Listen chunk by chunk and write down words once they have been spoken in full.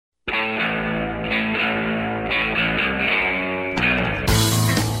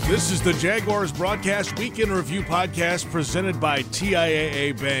This is the Jaguars Broadcast Weekend Review Podcast presented by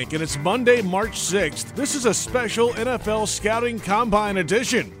TIAA Bank, and it's Monday, March 6th. This is a special NFL Scouting Combine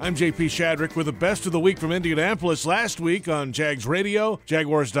edition. I'm JP Shadrick with the best of the week from Indianapolis last week on Jags Radio,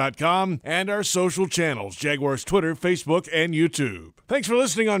 Jaguars.com, and our social channels, Jaguars Twitter, Facebook, and YouTube. Thanks for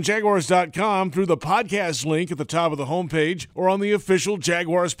listening on Jaguars.com through the podcast link at the top of the homepage or on the official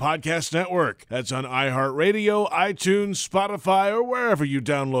Jaguars Podcast Network. That's on iHeartRadio, iTunes, Spotify, or wherever you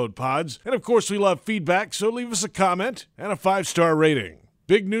download pods. And of course, we love feedback, so leave us a comment and a 5-star rating.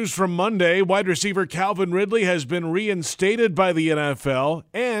 Big news from Monday, wide receiver Calvin Ridley has been reinstated by the NFL,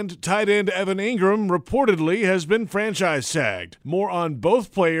 and tight end Evan Ingram reportedly has been franchise tagged. More on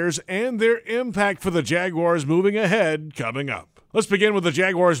both players and their impact for the Jaguars moving ahead coming up. Let's begin with the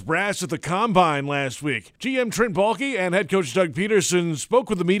Jaguars brass at the Combine last week. GM Trent Baalke and head coach Doug Peterson spoke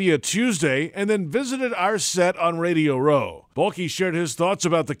with the media Tuesday and then visited our set on Radio Row. Baalke shared his thoughts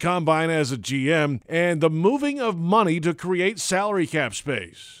about the Combine as a GM and the moving of money to create salary cap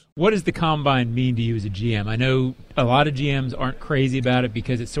space. What does the Combine mean to you as a GM? I know a lot of GMs aren't crazy about it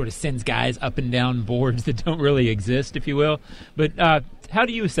because it sort of sends guys up and down boards that don't really exist, if you will. But how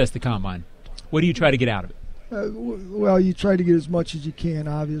do you assess the Combine? What do you try to get out of it? Well, you try to get as much as you can,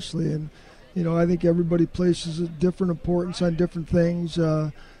 obviously, and I think everybody places a different importance on different things.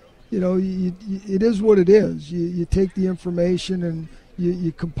 It is what it is. You take the information and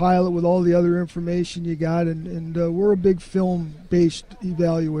you compile it with all the other information you got, and we're a big film-based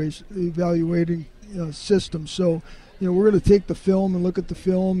evaluating system. So, we're going to take the film and look at the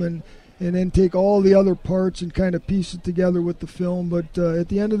film and then take all the other parts and kind of piece it together with the film. But at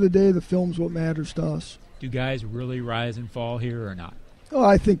the end of the day, the film's what matters to us. Do guys really rise and fall here or not? Oh,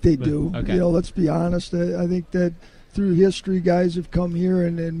 I think they do. Okay. Let's be honest. I think that through history, guys have come here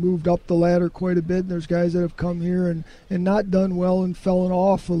and moved up the ladder quite a bit. And there's guys that have come here and not done well and fallen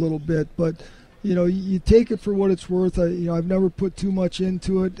off a little bit. But, you take it for what it's worth. I've never put too much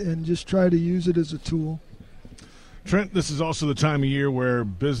into it and just try to use it as a tool. Trent, this is also the time of year where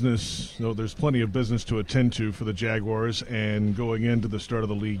business, there's plenty of business to attend to for the Jaguars, and going into the start of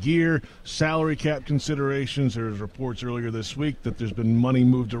the league year, salary cap considerations. There was reports earlier this week that there's been money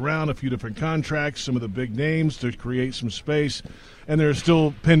moved around, a few different contracts, some of the big names to create some space, and there are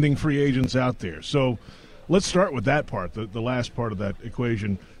still pending free agents out there. So let's start with that part, the last part of that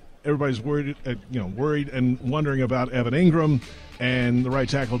equation. Everybody's worried and wondering about Evan Ingram and the right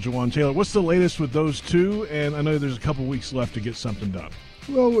tackle, Jawaan Taylor. What's the latest with those two? And I know there's a couple weeks left to get something done.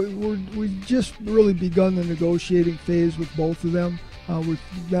 Well, we've just really begun the negotiating phase with both of them. We've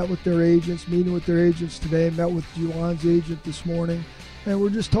met with their agents, meeting with their agents today, met with Juwan's agent this morning, and we're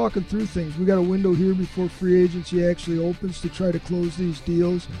just talking through things. We got a window here before free agency actually opens to try to close these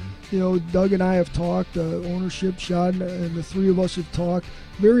deals. Doug and I have talked, ownership, Shad, and the three of us have talked.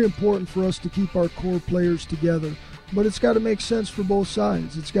 Very important for us to keep our core players together. But it's got to make sense for both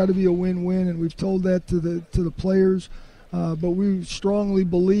sides. It's got to be a win-win, and we've told that to the players. But we strongly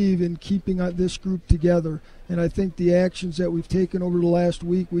believe in keeping this group together. And I think the actions that we've taken over the last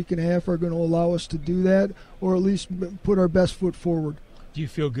week and a half are going to allow us to do that, or at least put our best foot forward. Do you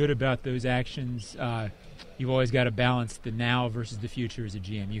feel good about those actions? You've always got to balance the now versus the future as a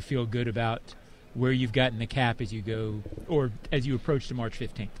GM. You feel good about where you've gotten the cap as you go, or as you approach to March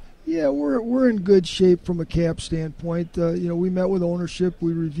 15th? Yeah, we're in good shape from a cap standpoint. We met with ownership.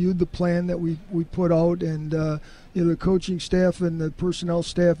 We reviewed the plan that we put out, and the coaching staff and the personnel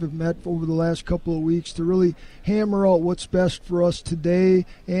staff have met over the last couple of weeks to really hammer out what's best for us today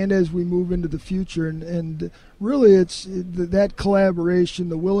and as we move into the future. And really, it's that collaboration,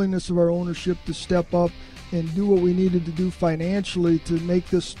 the willingness of our ownership to step up and do what we needed to do financially to make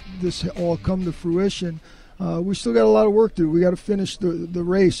this all come to fruition. We still got a lot of work to do. We got to finish the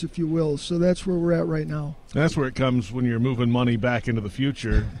race, if you will. So that's where we're at right now. That's where it comes when you're moving money back into the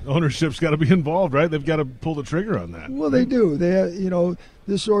future. Ownership's got to be involved, right? They've got to pull the trigger on that. Well, they do.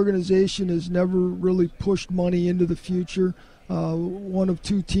 This organization has never really pushed money into the future. One of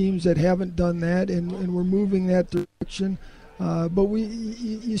two teams that haven't done that, and we're moving that direction. But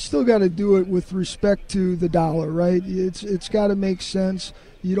you still got to do it with respect to the dollar, right? It's got to make sense.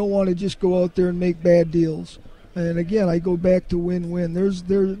 You don't want to just go out there and make bad deals. And again, I go back to win-win. There's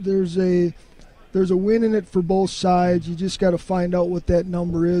a win in it for both sides. You just got to find out what that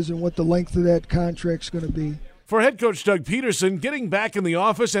number is and what the length of that contract's going to be. For head coach Doug Peterson, getting back in the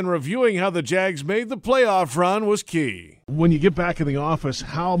office and reviewing how the Jags made the playoff run was key. When you get back in the office,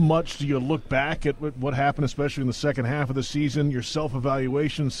 how much do you look back at what happened, especially in the second half of the season, your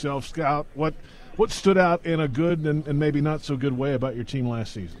self-evaluation, self-scout? What stood out in a good and maybe not so good way about your team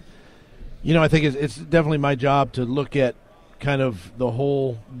last season? I think it's definitely my job to look at kind of the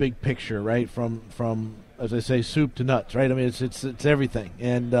whole big picture, right? From as I say, soup to nuts, right? I mean, it's everything,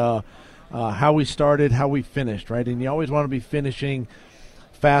 and how we started, how we finished, right? And you always want to be finishing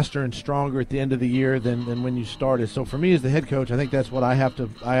faster and stronger at the end of the year than when you started. So for me as the head coach, I think that's what I have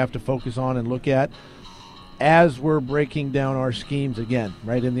to focus on and look at as we're breaking down our schemes again,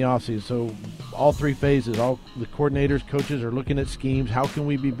 right, in the offseason. So all three phases, all the coordinators, coaches are looking at schemes. How can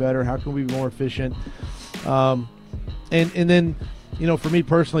we be better? How can we be more efficient? And then, for me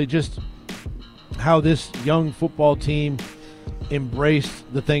personally, just how this young football team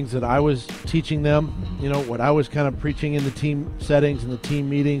embraced the things that I was teaching them, what I was kind of preaching in the team settings and the team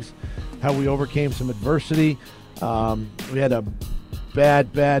meetings, how we overcame some adversity. We had a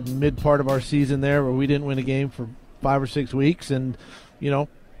bad mid part of our season there where we didn't win a game for 5 or 6 weeks, and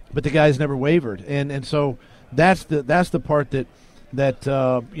but the guys never wavered, and so that's the part that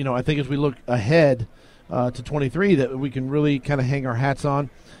I think as we look ahead to 23 that we can really kind of hang our hats on,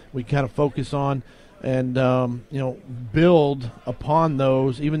 we kind of focus on, and build upon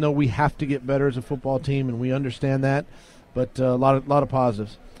those, even though we have to get better as a football team, and we understand that, but a lot of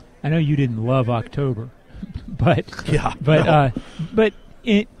positives. I know you didn't love October. But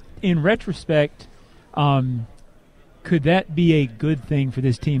in retrospect, could that be a good thing for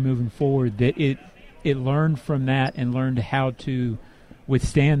this team moving forward? That it learned from that and learned how to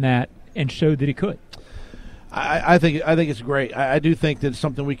withstand that and showed that it could. I think it's great. I do think that it's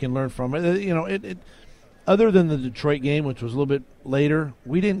something we can learn from. It other than the Detroit game, which was a little bit later,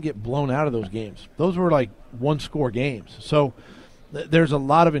 we didn't get blown out of those games. Those were like one-score games. So there's a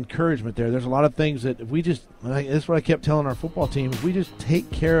lot of encouragement there. There's a lot of things that if we just – that's what I kept telling our football team. If we just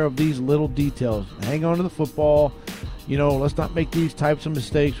take care of these little details, hang on to the football, let's not make these types of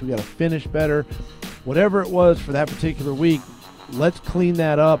mistakes. We got to finish better. Whatever it was for that particular week, let's clean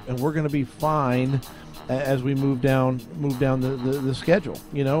that up, and we're going to be fine as we move down the schedule,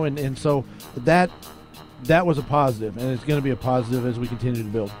 And so that was a positive, and it's going to be a positive as we continue to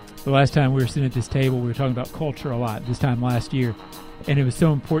build. The last time we were sitting at this table, we were talking about culture a lot, this time last year. And it was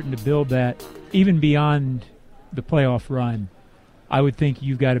so important to build that, even beyond the playoff run. I would think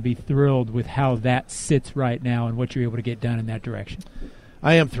you've got to be thrilled with how that sits right now and what you're able to get done in that direction.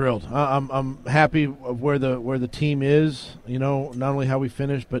 I am thrilled. I'm happy of where the team is, not only how we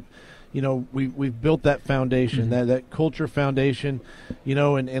finished, but, we've built that foundation, that culture foundation,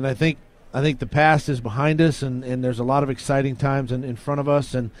 and I think the past is behind us, and there's a lot of exciting times in front of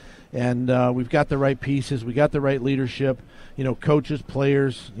us, and we've got the right pieces, we got the right leadership, coaches,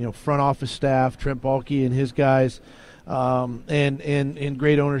 players, front office staff, Trent Baalke and his guys, and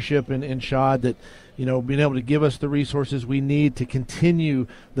great ownership in Shad that, being able to give us the resources we need to continue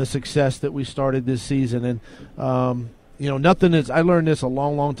the success that we started this season. And nothing is. I learned this a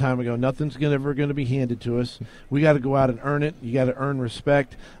long time ago. Nothing's ever going to be handed to us. We got to go out and earn it. You got to earn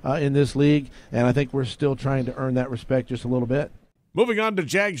respect in this league, and I think we're still trying to earn that respect just a little bit. Moving on to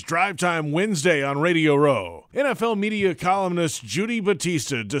Jags Drive Time Wednesday on Radio Row. NFL media columnist Judy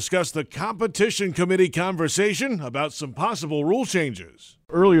Battista discussed the competition committee conversation about some possible rule changes.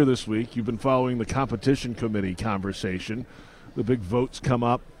 Earlier this week, you've been following the competition committee conversation. The big votes come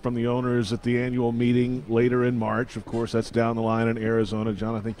up from the owners at the annual meeting later in March. Of course, that's down the line in Arizona.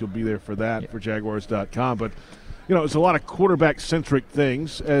 John, I think you'll be there for that for Jaguars.com. But, it's a lot of quarterback-centric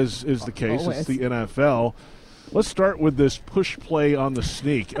things, as is the case. It's the NFL. Let's start with this push play on the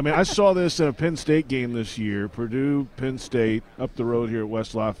sneak. I mean, I saw this in a Penn State game this year, Purdue, Penn State, up the road here at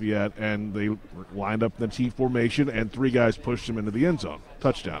West Lafayette, and they lined up in the T formation, and 3 guys pushed them into the end zone.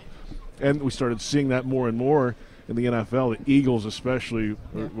 Touchdown. And we started seeing that more and more in the NFL. The Eagles especially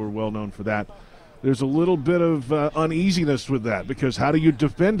were well known for that. There's a little bit of uneasiness with that because how do you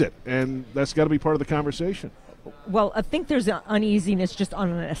defend it? And that's got to be part of the conversation. Well, I think there's an uneasiness just on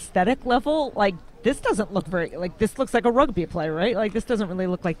an aesthetic level. Like, this doesn't look this looks like a rugby play, right? Like, this doesn't really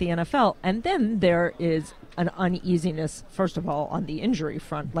look like the NFL. And then there is an uneasiness, first of all, on the injury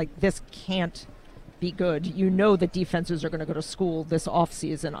front. Like, this can't be good. The defenses are going to go to school this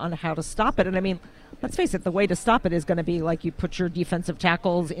offseason on how to stop it. And, I mean, let's face it, the way to stop it is going to be like you put your defensive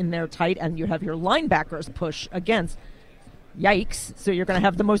tackles in there tight and you have your linebackers push against. Yikes. So you're going to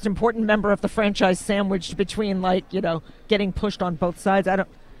have the most important member of the franchise sandwiched between, getting pushed on both sides.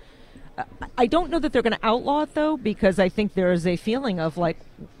 I don't know that they're going to outlaw it, though, because I think there is a feeling of,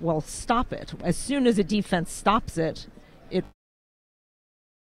 stop it. As soon as a defense stops it, it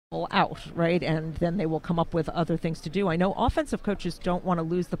will out, right? And then they will come up with other things to do. I know offensive coaches don't want to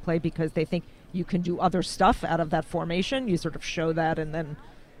lose the play because they think you can do other stuff out of that formation. You sort of show that and then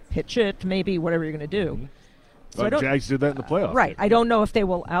pitch it, maybe, whatever you're going to do. So I don't, Jags did that in the playoffs. right. I don't know if they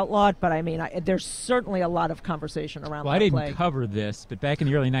will outlaw it, but I mean, there's certainly a lot of conversation around Well, that I didn't play. cover this, but back in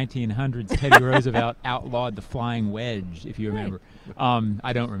the early 1900s, Teddy Roosevelt outlawed the flying wedge, if you remember.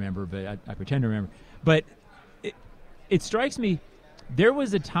 I don't remember, but I pretend to remember. But it strikes me, there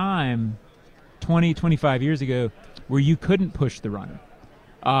was a time 20, 25 years ago where you couldn't push the runner.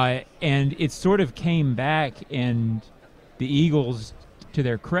 And it sort of came back, and the Eagles, to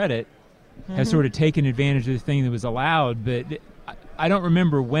their credit, has sort of taken advantage of the thing that was allowed. But I don't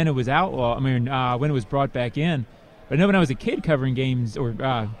remember when it was outlawed. I mean, when it was brought back in. But I know when I was a kid covering games or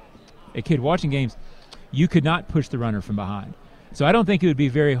a kid watching games, you could not push the runner from behind. So I don't think it would be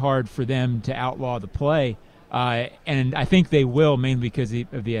very hard for them to outlaw the play. And I think they will, mainly because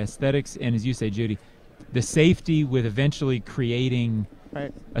of the aesthetics and, as you say, Judy, the safety with eventually creating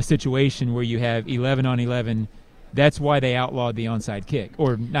a situation where you have 11 on 11. That's why they outlawed the onside kick,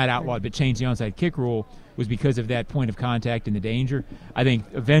 or not outlawed, but changed the onside kick rule, was because of that point of contact and the danger. I think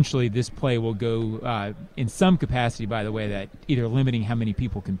eventually this play will go in some capacity, by the way, that either limiting how many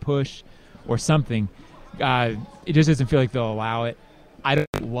people can push or something. It just doesn't feel like they'll allow it. I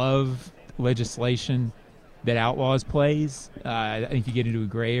don't love legislation that outlaws plays. I think you get into a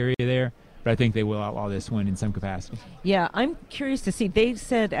gray area there, but I think they will outlaw this one in some capacity. Yeah, I'm curious to see. They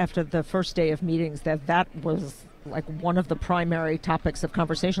said after the first day of meetings that was like one of the primary topics of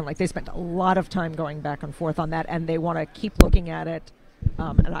conversation. Like they spent a lot of time going back and forth on that, and they want to keep looking at it.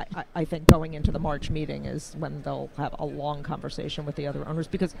 And I think going into the March meeting is when they'll have a long conversation with the other owners,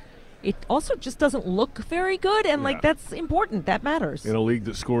 because it also just doesn't look very good, and like that's important. That matters. In a league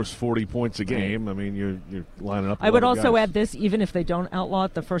that scores 40 points a game, I mean, you're lining up. I would also add this: even if they don't outlaw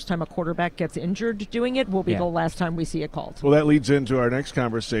it, the first time a quarterback gets injured doing it will be the last time we see it called. Well, that leads into our next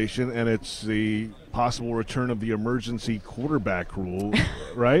conversation, and it's the possible return of the emergency quarterback rule,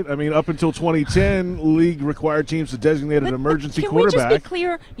 right? I mean, up until 2010, league required teams to designate an emergency quarterback. Can we just be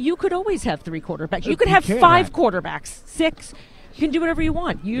clear? You could always have 3 quarterbacks. You could have 5 quarterbacks, 6. You can do whatever you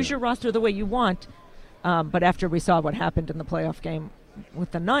want. Use your roster the way you want. But after we saw what happened in the playoff game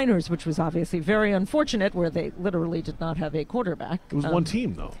with the Niners, which was obviously very unfortunate, where they literally did not have a quarterback. It was one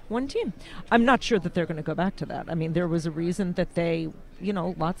team, though. One team. I'm not sure that they're going to go back to that. I mean, there was a reason that they,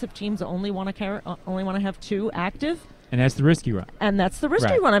 lots of teams only want to have 2 active. And that's the risky run. And that's the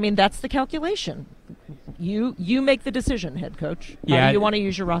risky one. I mean, that's the calculation. You make the decision, head coach. How do you want to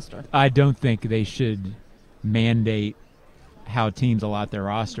use your roster? I don't think they should mandate how teams allot their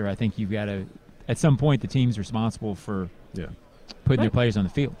roster. I think you've got to, at some point, the team's responsible for putting their players on the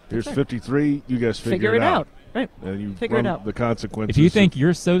field. Here's 53. You guys figure it out. Right. And you figure it out. The consequences. If you think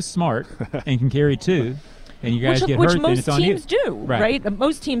you're so smart and can carry 2, and you guys get hurt, then it's on you. Which most teams do, right?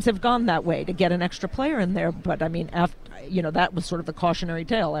 Most teams have gone that way to get an extra player in there. But, I mean, that was sort of the cautionary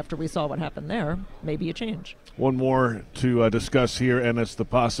tale after we saw what happened there. Maybe a change. One more to discuss here, and it's the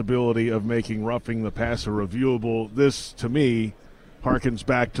possibility of making roughing the passer reviewable. This, to me, harkens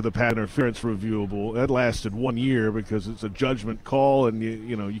back to the pass interference reviewable. That lasted 1 year because it's a judgment call, and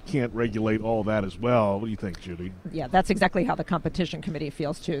you can't regulate all that as well. What do you think, Judy? Yeah, that's exactly how the competition committee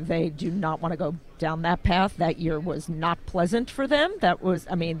feels too. They do not want to go down that path. That year was not pleasant for them.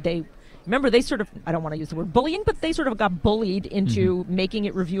 They sort of, I don't want to use the word bullying, but they sort of got bullied into making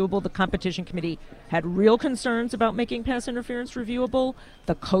it reviewable. The competition committee had real concerns about making pass interference reviewable.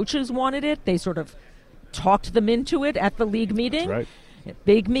 The coaches wanted it. They sort of talked them into it at the league meeting. That's right.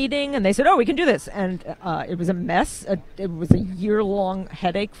 Big meeting, and they said, we can do this. And it was a mess. It was a year-long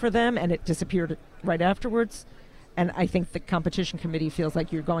headache for them, and it disappeared right afterwards. And I think the competition committee feels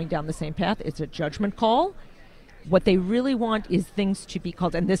like you're going down the same path. It's a judgment call. What they really want is things to be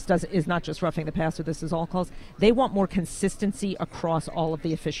called, and this is not just roughing the passer, this is all calls. They want more consistency across all of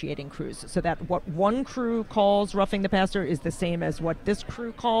the officiating crews, so that what one crew calls roughing the passer is the same as what this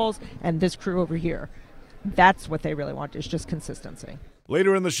crew calls and this crew over here. That's what they really want, is just consistency.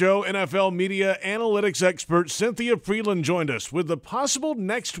 Later in the show, NFL media analytics expert Cynthia Freeland joined us with the possible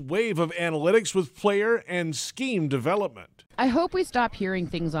next wave of analytics with player and scheme development. I hope we stop hearing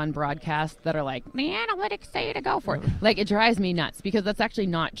things on broadcast that are like, the analytics say to go for it. Like, it drives me nuts because that's actually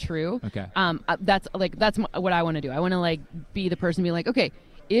not true. Okay. That's what I want to do. I want to be the person being like, okay,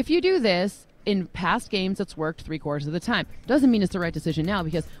 if you do this, in past games, it's worked 3/4 of the time. Doesn't mean it's the right decision now,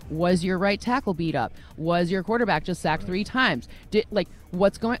 because was your right tackle beat up? Was your quarterback just sacked 3 times?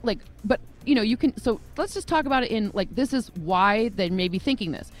 What's going But you can. So let's just talk about it in this is why they may be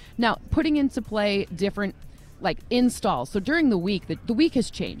thinking this. Now, putting into play different installs. So during the week, the week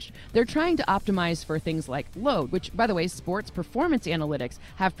has changed. They're trying to optimize for things like load, which, by the way, sports performance analytics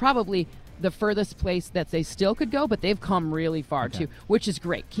have probably the furthest place that they still could go, but they've come really far too, which is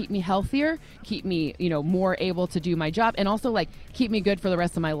great. Keep me healthier, keep me, more able to do my job, and also like keep me good for the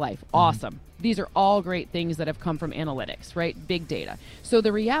rest of my life. Awesome. These are all great things that have come from analytics, right? Big data. So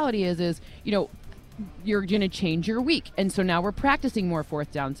the reality is you're going to change your week. And so now we're practicing more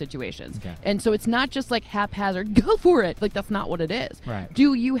fourth down situations. Okay. And so it's not just like haphazard, go for it. Like, that's not what it is. Right.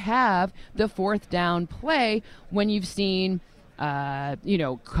 Do you have the fourth down play when you've seen,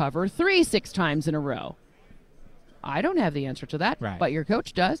 cover 3 6 times in a row? I don't have the answer to that, but your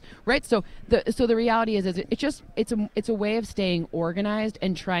coach does, right? So the reality is it's a way of staying organized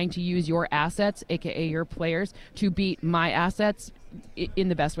and trying to use your assets, aka your players, to beat my assets in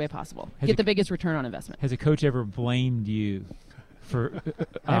the best way possible. Get the biggest return on investment. Has a coach ever blamed you for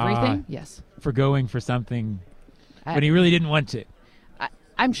everything? Yes. For going for something when he really didn't want to?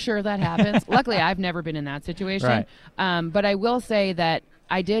 I'm sure that happens. Luckily, I've never been in that situation. Right. But I will say that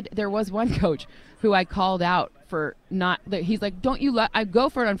there was one coach who I called out for not, he's like, don't you I go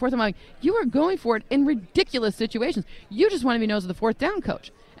for it on fourth. I'm like, you are going for it in ridiculous situations. You just want to be known as the fourth down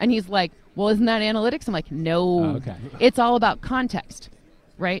coach. And he's like, well, isn't that analytics? I'm like, no, It's all about context,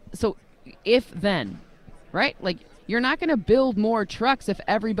 right? So if then, right? Like, you're not going to build more trucks if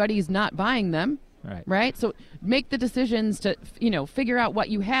everybody's not buying them. Right. So make the decisions to, figure out what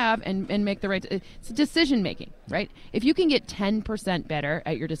you have and make the right. It's decision making, right? If you can get 10% better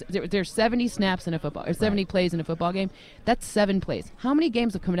at your, there's 70 snaps in a football, or 70 plays in a football game. That's 7 plays. How many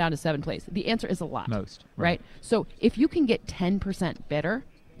games have come down to 7 plays? The answer is a lot. Most. Right. So if you can get 10% better,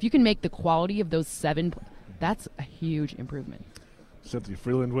 if you can make the quality of those 7, that's a huge improvement. Cynthia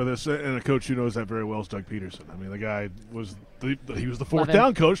Freeland with us, and a coach who knows that very well is Doug Peterson. I mean, the guy was he was the fourth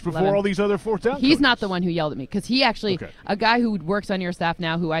down coach before all these other fourth down coaches. He's not the one who yelled at me, because he actually, a guy who works on your staff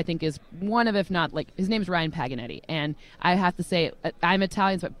now, who I think is one of, if not, his name's Ryan Paganetti, and I have to say, I'm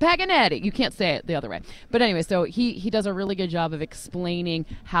Italian, but Paganetti, you can't say it the other way. But anyway, so he does a really good job of explaining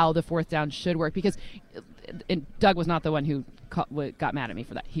how the fourth down should work, because Doug was not the one who got mad at me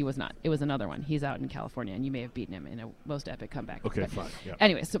for that. He was not. It was another one. He's out in California, and you may have beaten him in a most epic comeback. Okay, fine. Yeah.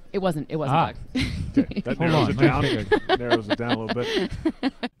 Anyway, so it wasn't Doug. Okay. That narrows it down. Narrows it down a little bit.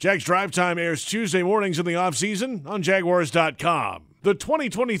 Jags Drive Time airs Tuesday mornings in the offseason on Jaguars.com. The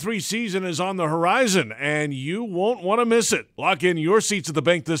 2023 season is on the horizon, and you won't want to miss it. Lock in your seats at the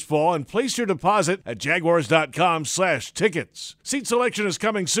bank this fall and place your deposit at Jaguars.com/tickets. Seat selection is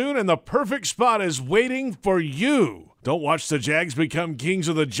coming soon, and the perfect spot is waiting for you. Don't watch the Jags become kings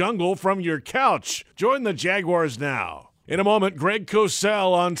of the jungle from your couch. Join the Jaguars now. In a moment, Greg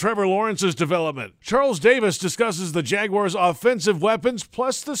Cosell on Trevor Lawrence's development. Charles Davis discusses the Jaguars' offensive weapons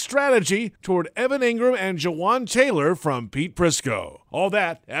plus the strategy toward Evan Ingram and Jawan Taylor from Pete Prisco. All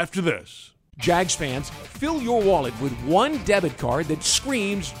that after this. Jags fans, fill your wallet with one debit card that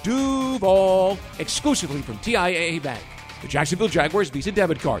screams Duval, exclusively from TIAA Bank. The Jacksonville Jaguars Visa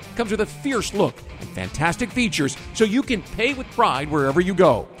debit card comes with a fierce look and fantastic features so you can pay with pride wherever you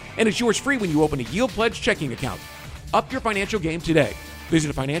go. And it's yours free when you open a Yield Pledge checking account. Up your financial game today. Visit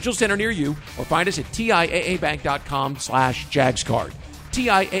a financial center near you or find us at TIAABank.com/JagsCard.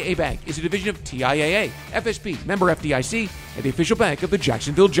 TIAA Bank is a division of TIAA, FSB, member FDIC, and the official bank of the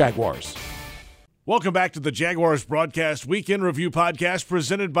Jacksonville Jaguars. Welcome back to the Jaguars Broadcast Weekend Review Podcast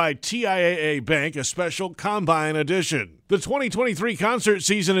presented by TIAA Bank, a special Combine edition. The 2023 concert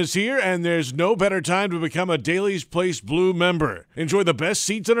season is here, and there's no better time to become a Daily's Place Blue member. Enjoy the best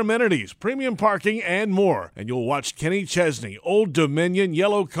seats and amenities, premium parking, and more. And you'll watch Kenny Chesney, Old Dominion,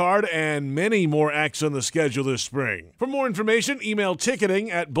 Yellow Card, and many more acts on the schedule this spring. For more information, email ticketing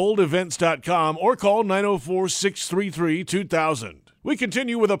at boldevents.com or call 904-633-2000. We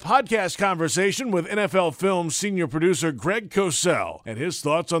continue with a podcast conversation with NFL Films senior producer Greg Cosell and his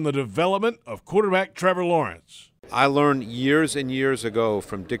thoughts on the development of quarterback Trevor Lawrence. I learned years and years ago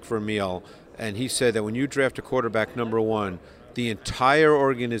from Dick Vermeil, and he said that when you draft a quarterback number one, the entire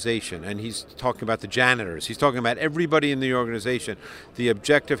organization, and he's talking about the janitors, he's talking about everybody in the organization, the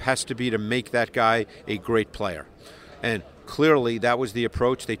objective has to be to make that guy a great player. And clearly that was the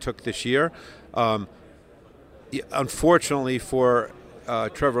approach they took this year. Unfortunately for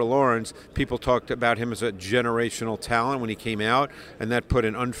Trevor Lawrence, people talked about him as a generational talent when he came out, and that put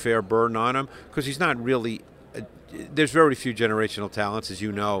an unfair burden on him because he's not really there's very few generational talents, as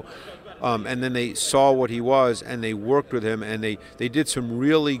you know. And then they saw what he was, and they worked with him, and they did some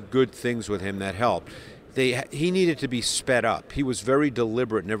really good things with him that helped. He needed to be sped up. He was very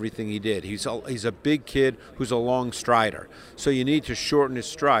deliberate in everything he did. He's a big kid who's a long strider. So you need to shorten his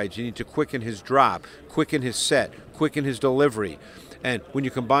strides. You need to quicken his drop, quicken his set, quicken his delivery. And when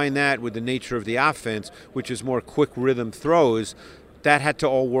you combine that with the nature of the offense, which is more quick rhythm throws, that had to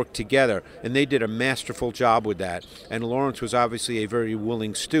all work together, and they did a masterful job with that. And Lawrence was obviously a very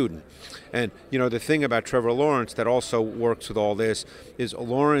willing student. And, the thing about Trevor Lawrence that also works with all this is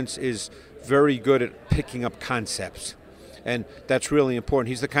Lawrence is very good at picking up concepts. And that's really important.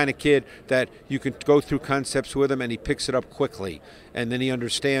 He's the kind of kid that you can go through concepts with him and he picks it up quickly, and then he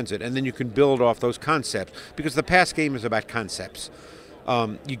understands it, and then you can build off those concepts, because the pass game is about concepts.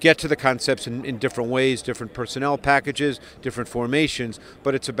 You get to the concepts in different ways, different personnel packages, different formations,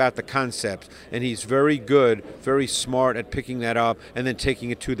 but it's about the concepts. And he's very good, very smart at picking that up and then taking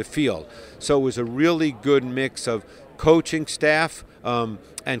it to the field. So it was a really good mix of coaching staff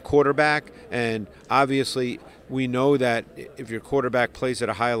and quarterback, and obviously we know that if your quarterback plays at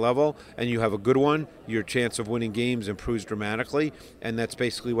a high level and you have a good one, your chance of winning games improves dramatically, and that's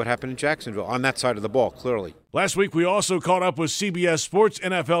basically what happened in Jacksonville on that side of the ball, clearly. Last week, we also caught up with CBS Sports,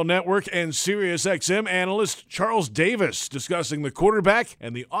 NFL Network, and SiriusXM analyst Charles Davis discussing the quarterback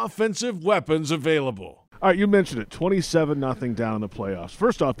and the offensive weapons available. All right, you mentioned it, 27-0 down in the playoffs.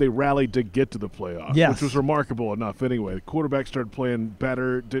 First off, they rallied to get to the playoffs, which was remarkable enough anyway. The quarterback started playing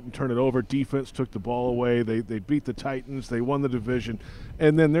better, didn't turn it over. Defense took the ball away. They beat the Titans. They won the division.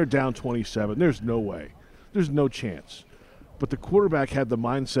 And then they're down 27. There's no way. There's no chance. But the quarterback had the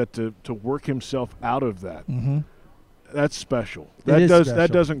mindset to work himself out of that. Mm-hmm. That's special. Special.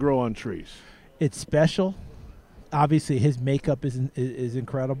 That doesn't grow on trees. It's special. Obviously, his makeup is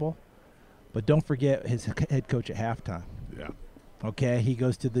incredible. But don't forget his head coach at halftime. Yeah. Okay, he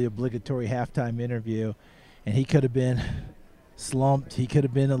goes to the obligatory halftime interview, and he could have been slumped. He could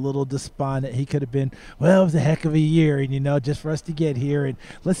have been a little despondent. He could have been, well, it was a heck of a year, and, just for us to get here, and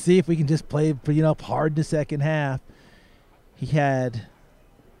let's see if we can just play, hard in the second half. He had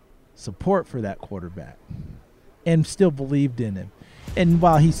support for that quarterback and still believed in him. And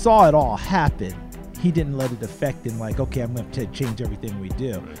while he saw it all happen, he didn't let it affect him like, okay, I'm going to change everything we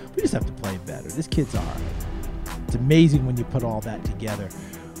do. We just have to play better. This kid's all right. It's amazing when you put all that together.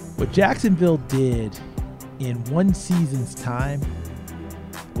 What Jacksonville did in one season's time,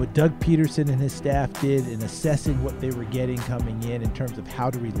 what Doug Peterson and his staff did in assessing what they were getting coming in terms of how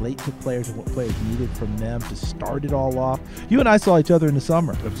to relate to players and what players needed from them to start it all off. You and I saw each other in the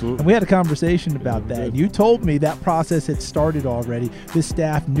summer. Absolutely. And we had a conversation about that. And you told me that process had started already. This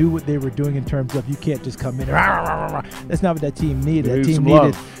staff knew what they were doing in terms of you can't just come in. That's not what that team needed.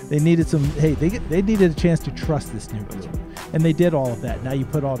 They needed some, they needed a chance to trust this new group. And they did all of that. Now you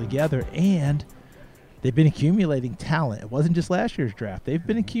put all together, and they've been accumulating talent. It wasn't just last year's draft. They've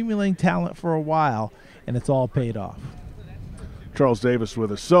been accumulating talent for a while, and it's all paid off. Charles Davis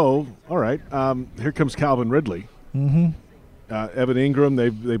with us. So, all right, here comes Calvin Ridley. Mm-hmm. Evan Ingram,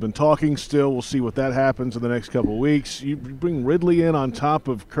 they've been talking still. We'll see what that happens in the next couple of weeks. You bring Ridley in on top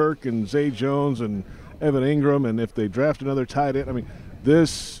of Kirk and Zay Jones and Evan Ingram, and if they draft another tight end,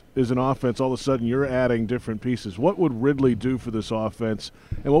 this is an offense, all of a sudden you're adding different pieces. What would Ridley do for this offense,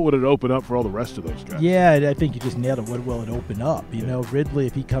 and what would it open up for all the rest of those guys? Yeah, I think you just nailed it. What will it open up? Ridley,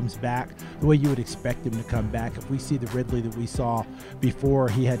 if he comes back the way you would expect him to come back, if we see the Ridley that we saw before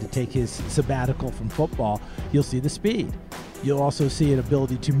he had to take his sabbatical from football, you'll see the speed. You'll also see an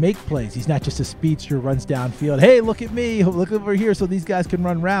ability to make plays. He's not just a speedster who runs downfield. Hey, look at me. Look over here so these guys can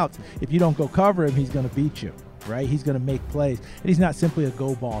run routes. If you don't go cover him, he's going to beat you. Right? He's going to make plays. And he's not simply a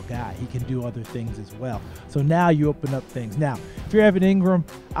go ball guy. He can do other things as well. So now you open up things. Now, if you're Evan Ingram,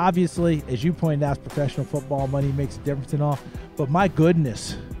 obviously, as you pointed out, professional football, money makes a difference and all. But my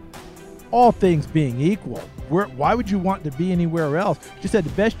goodness, all things being equal, why would you want to be anywhere else? You just had the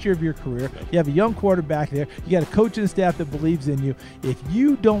best year of your career. You have a young quarterback there. You got a coach and staff that believes in you. If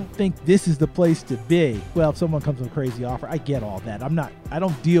you don't think this is the place to be, well, if someone comes with a crazy offer, I get all that. I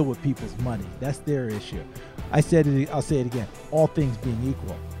don't deal with people's money. That's their issue. I'll say it again. All things being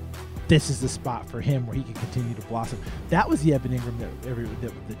equal, this is the spot for him where he can continue to blossom. That was the Evan Ingram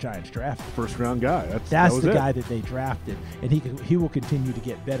that the Giants drafted. First-round guy. That's the guy that they drafted, and he will continue to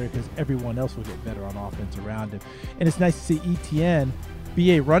get better because everyone else will get better on offense around him. And it's nice to see Etienne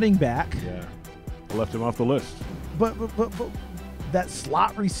be a running back. Yeah, I left him off the list. But that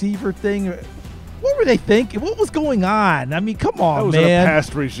slot receiver thing. What were they thinking? What was going on? Come on, man. That was in a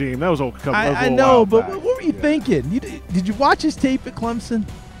past regime. That was a couple. I know, but what were you thinking? Did you watch his tape at Clemson?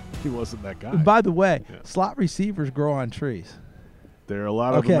 He wasn't that guy. And by the way, slot receivers grow on trees. There are a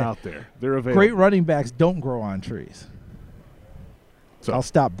lot of them out there. They're available. Great running backs don't grow on trees. So I'll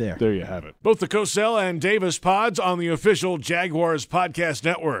stop there. There you have it. Both the Cosell and Davis pods on the official Jaguars Podcast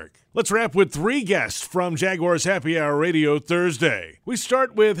Network. Let's wrap with 3 guests from Jaguars Happy Hour Radio Thursday. We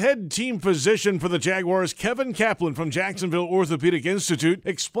start with head team physician for the Jaguars, Kevin Kaplan from Jacksonville Orthopedic Institute,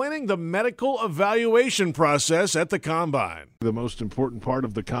 explaining the medical evaluation process at the Combine. The most important part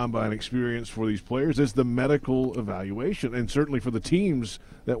of the Combine experience for these players is the medical evaluation, and certainly for the teams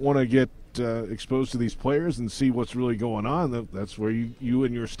that want to get exposed to these players and see what's really going on, that's where you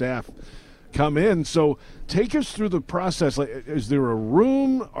and your staff come in. So take us through the process. Like, is there a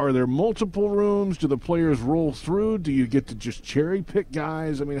room? Are there multiple rooms? Do the players roll through? Do you get to just cherry pick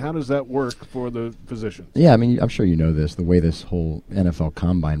guys? I mean, how does that work for the physicians? Yeah, I mean, I'm sure you know this. The way this whole NFL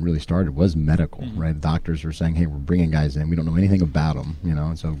Combine really started was medical, right? Doctors are saying, hey, we're bringing guys in. We don't know anything about them,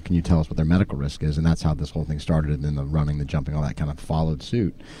 and so can you tell us what their medical risk is? And that's how this whole thing started, and then the running, the jumping, all that kind of followed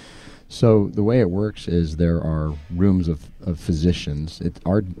suit. So the way it works is there are rooms of physicians.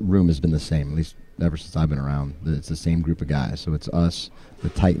 Our room has been the same, at least ever since I've been around. It's the same group of guys. So it's us, the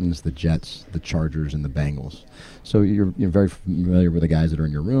Titans, the Jets, the Chargers, and the Bengals. So you're very familiar with the guys that are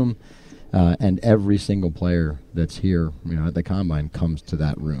in your room. And every single player that's here at the Combine comes to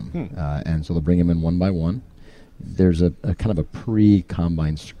that room. And so they'll bring them in one by one. There's a kind of a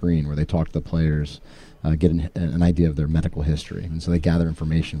pre-Combine screen where they talk to the players, get an idea of their medical history. And so they gather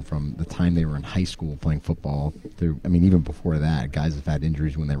information from the time they were in high school playing football through, even even before that, guys have had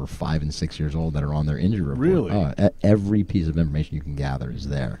injuries when they were 5 and 6 years old that are on their injury report. Really? Every piece of information you can gather is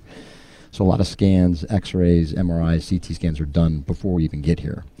there. So a lot of scans, x-rays, MRIs, CT scans are done before we even get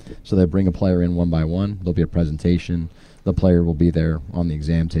here. So they bring a player in one by one. There'll be a presentation. The player will be there on the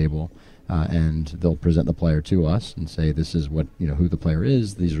exam table. And they'll present the player to us and say, this is what, who the player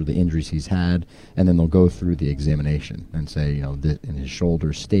is, these are the injuries he's had, and then they'll go through the examination and say, in his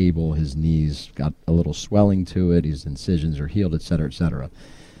shoulder's stable, his knees got a little swelling to it, his incisions are healed, et cetera, et cetera.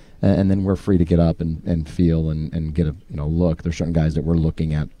 And then we're free to get up and feel and get a look. There's certain guys that we're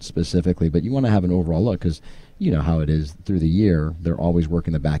looking at specifically, but you want to have an overall look because you know how it is through the year. They're always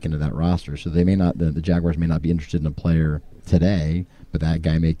working the back end of that roster, so they may not. The Jaguars may not be interested in a player today, but that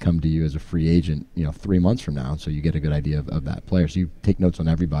guy may come to you as a free agent, 3 months from now. So you get a good idea of that player. So you take notes on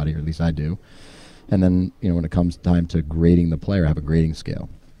everybody, or at least I do. And then, when it comes time to grading the player, I have a grading scale.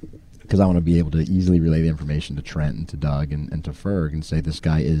 Because I want to be able to easily relay the information to Trent and to Doug and to Ferg and say this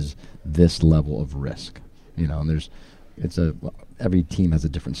guy is this level of risk. And every team has a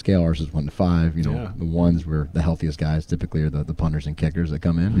different scale. Ours is 1 to 5. The ones where the healthiest guys typically are the punters and kickers that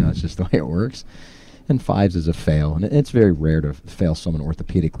come in. It's just the way it works. And 5s is a fail, and it's very rare to fail someone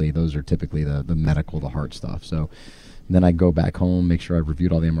orthopedically. Those are typically the medical, the heart stuff. So then I go back home, make sure I've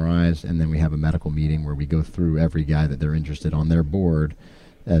reviewed all the MRIs, and then we have a medical meeting where we go through every guy that they're interested on their board.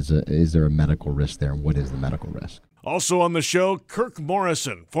 Is there a medical risk there, and what is the medical risk? Also on the show, Kirk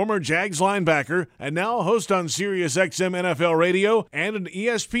Morrison, former Jags linebacker, and now a host on SiriusXM NFL Radio and an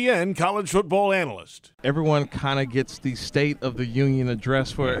ESPN college football analyst. Everyone kind of gets the State of the Union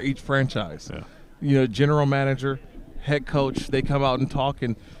address for each franchise. General manager, head coach, they come out and talk,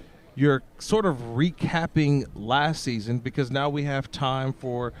 and you're sort of recapping last season because now we have time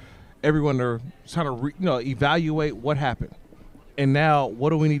for everyone to kind of evaluate what happened. And now what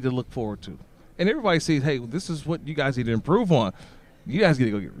do we need to look forward to? And everybody sees, hey, this is what you guys need to improve on. You guys got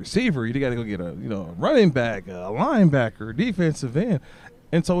to go get a receiver. You got to go get a running back, a linebacker, defensive end.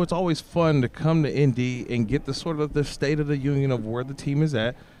 And so it's always fun to come to Indy and get the sort of the State of the Union of where the team is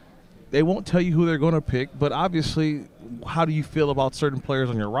at. They won't tell you who they're going to pick, but obviously, how do you feel about certain players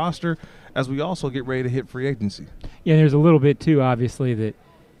on your roster as we also get ready to hit free agency? Yeah, there's a little bit, too, obviously, that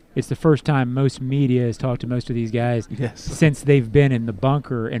it's the first time most media has talked to most of these guys since they've been in the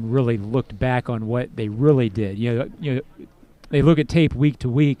bunker and really looked back on what they really did. They look at tape week to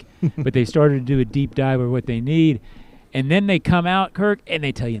week, but they started to do a deep dive of what they need. And then they come out, Kirk, and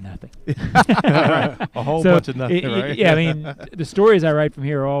they tell you nothing. A whole bunch of nothing, right? Yeah, the stories I write from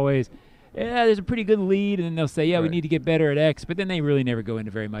here are always, there's a pretty good lead, and then they'll say, we need to get better at X, but then they really never go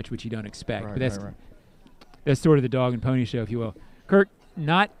into very much, which you don't expect. But that's sort of the dog and pony show, if you will. Kirk,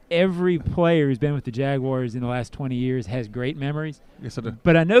 not every player who's been with the Jaguars in the last 20 years has great memories. Yes, I do.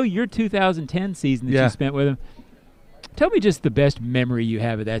 But I know your 2010 season that you spent with him. Tell me just the best memory you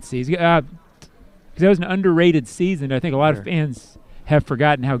have of that season. Because that was an underrated season. I think a lot of fans have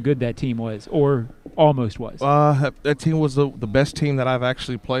forgotten how good that team was, or almost was. That team was the best team that I've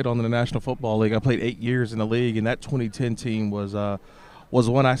actually played on in the National Football League. I played 8 years in the league, and that 2010 team was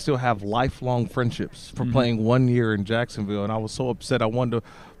one I still have lifelong friendships from playing 1 year in Jacksonville. And I was so upset I wanted to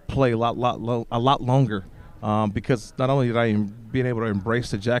play a lot longer because not only did I being able to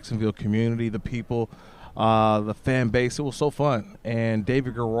embrace the Jacksonville community, the people, the fan base. It was so fun. And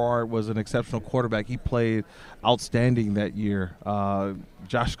David Garrard was an exceptional quarterback. He played outstanding that year.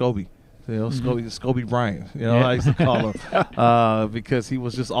 Josh Scobie. Scobie Bryant, I used to call him because he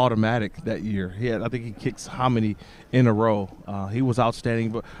was just automatic that year. I think he kicks how many in a row. He was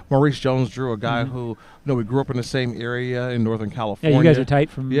outstanding. But Maurice Jones-Drew, a guy who, we grew up in the same area in Northern California. Yeah, you guys are tight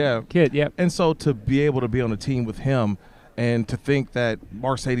from kid, yeah. And so to be able to be on a team with him and to think that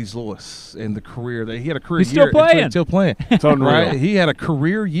Mercedes Lewis and the career that he had a career He's year. Still playing. It's unreal. Right? He had a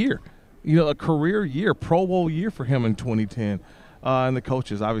career year, a career year, Pro Bowl year for him in 2010. And the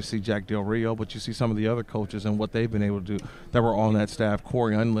coaches, obviously Jack Del Rio, but you see some of the other coaches and what they've been able to do that were on that staff.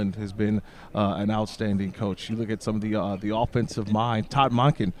 Corey Unland has been an outstanding coach. You look at some of the offensive mind, Todd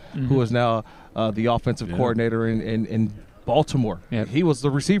Monken, who is now the offensive coordinator in Baltimore. Yep. He was the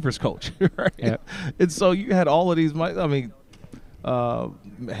receivers coach, right? Yep. And so you had all of these.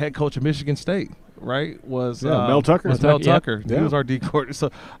 Head coach of Michigan State. Right, was Mel Tucker. Mel Tucker. Yeah. He was our D coordinator. So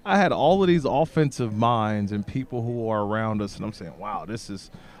I had all of these offensive minds and people who are around us, and I'm saying, wow, this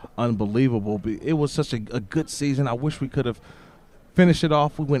is unbelievable. But it was such a good season. I wish we could have finished it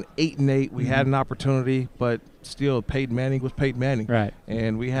off. We went 8-8. We had an opportunity, but still, Peyton Manning was Peyton Manning. Right.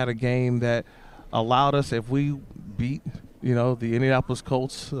 And we had a game that allowed us, if we beat, the Indianapolis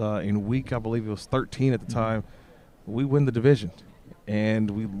Colts in week, I believe it was 13 at the time, we win the division. And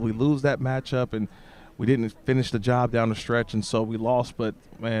we lose that matchup, and we didn't finish the job down the stretch, and so we lost. But,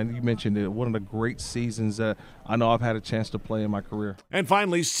 man, you mentioned it, one of the great seasons that I know I've had a chance to play in my career. And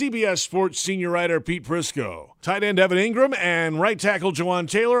finally, CBS Sports senior writer Pete Prisco. Tight end Evan Ingram and right tackle Jawaan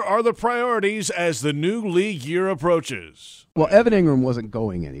Taylor are the priorities as the new league year approaches. Well, Evan Ingram wasn't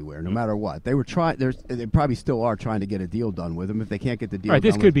going anywhere, no matter what. They were trying. They probably still are trying to get a deal done with him. If they can't get the deal, right,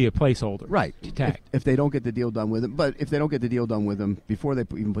 done this could be a placeholder, right? If they don't get the deal done with him, but if they don't get the deal done with him before they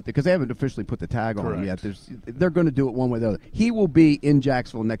even because they haven't officially put the tag on him yet, they're going to do it one way or the other. He will be in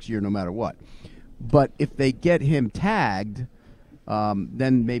Jacksonville next year, no matter what. But if they get him tagged,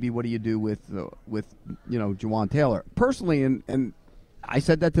 then maybe what do you do with Jawaan Taylor? Personally, and I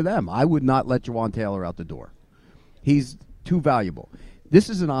said that to them, I would not let Jawaan Taylor out the door. He's too valuable. This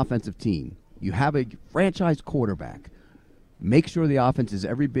is an offensive team. You have a franchise quarterback. Make sure the offense is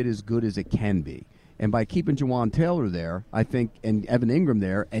every bit as good as it can be. And by keeping Jawaan Taylor there, I think, and Evan Ingram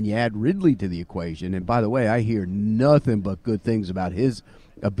there, and you add Ridley to the equation, and by the way, I hear nothing but good things about his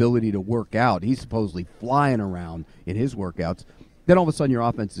ability to work out. He's supposedly flying around in his workouts. Then all of a sudden your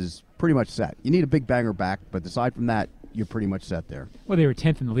offense is pretty much set. You need a big banger back, but aside from that, you're pretty much set there. Well, they were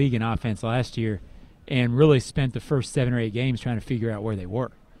 10th in the league in offense last year and really spent the first 7 or 8 games trying to figure out where they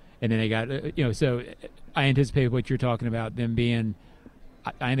were. And then they got, so I anticipate what you're talking about, them being,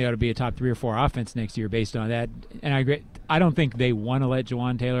 I think they ought to be a top 3 or 4 offense next year based on that. And I agree. I don't think they want to let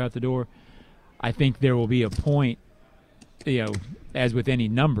Jawaan Taylor out the door. I think there will be a point, as with any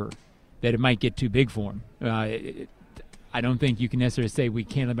number, that it might get too big for him. I don't think you can necessarily say we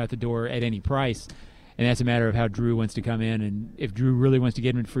can't let him out the door at any price. And that's a matter of how Drew wants to come in. And if Drew really wants to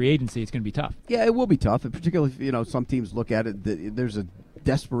get him into free agency, it's going to be tough. Yeah, it will be tough, and particularly if, some teams look at it, there's a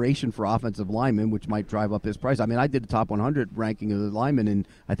desperation for offensive linemen, which might drive up his price. I mean, I did the top 100 ranking of the linemen, and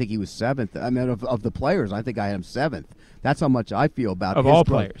I think he was 7th. I mean, of the players, I think I had him 7th. That's how much I feel about of his all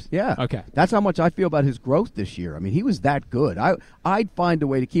growth. Players. Yeah. Okay. That's how much I feel about his growth this year. I mean, he was that good. I'd find a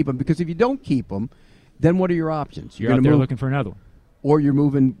way to keep him, because if you don't keep him, then what are your options? You're out there looking for another one. Or you're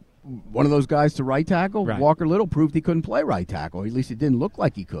moving one of those guys to right tackle. Right. Walker Little proved he couldn't play right tackle. At least it didn't look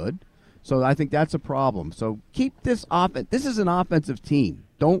like he could. So I think that's a problem. So keep this offense. This is an offensive team.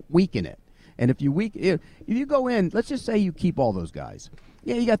 Don't weaken it. And if you go in, let's just say you keep all those guys.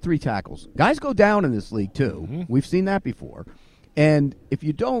 Yeah, you got 3 tackles. Guys go down in this league too. Mm-hmm. We've seen that before. And if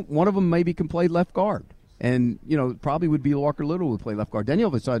you don't, one of them maybe can play left guard. And, probably would be Walker Little who would play left guard. Then all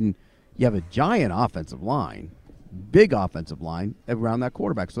of a sudden you have a giant offensive line. Big offensive line around that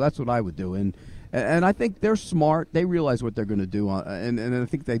quarterback. So that's what I would do. And I think they're smart. They realize what they're going to do. And I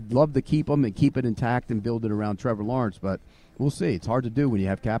think they'd love to keep them and keep it intact and build it around Trevor Lawrence. But we'll see. It's hard to do when you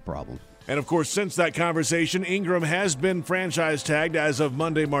have cap problems. And, of course, since that conversation, Ingram has been franchise tagged as of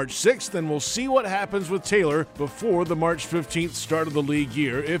Monday, March 6th, and we'll see what happens with Taylor before the March 15th start of the league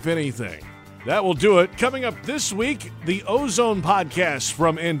year, if anything. That will do it. Coming up this week, the Ozone Podcast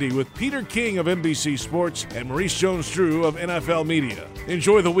from Indy with Peter King of NBC Sports and Maurice Jones-Drew of NFL Media.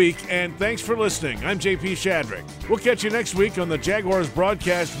 Enjoy the week, and thanks for listening. I'm JP Shadrick. We'll catch you next week on the Jaguars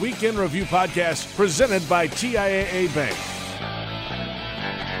Broadcast Weekend Review Podcast presented by TIAA Bank.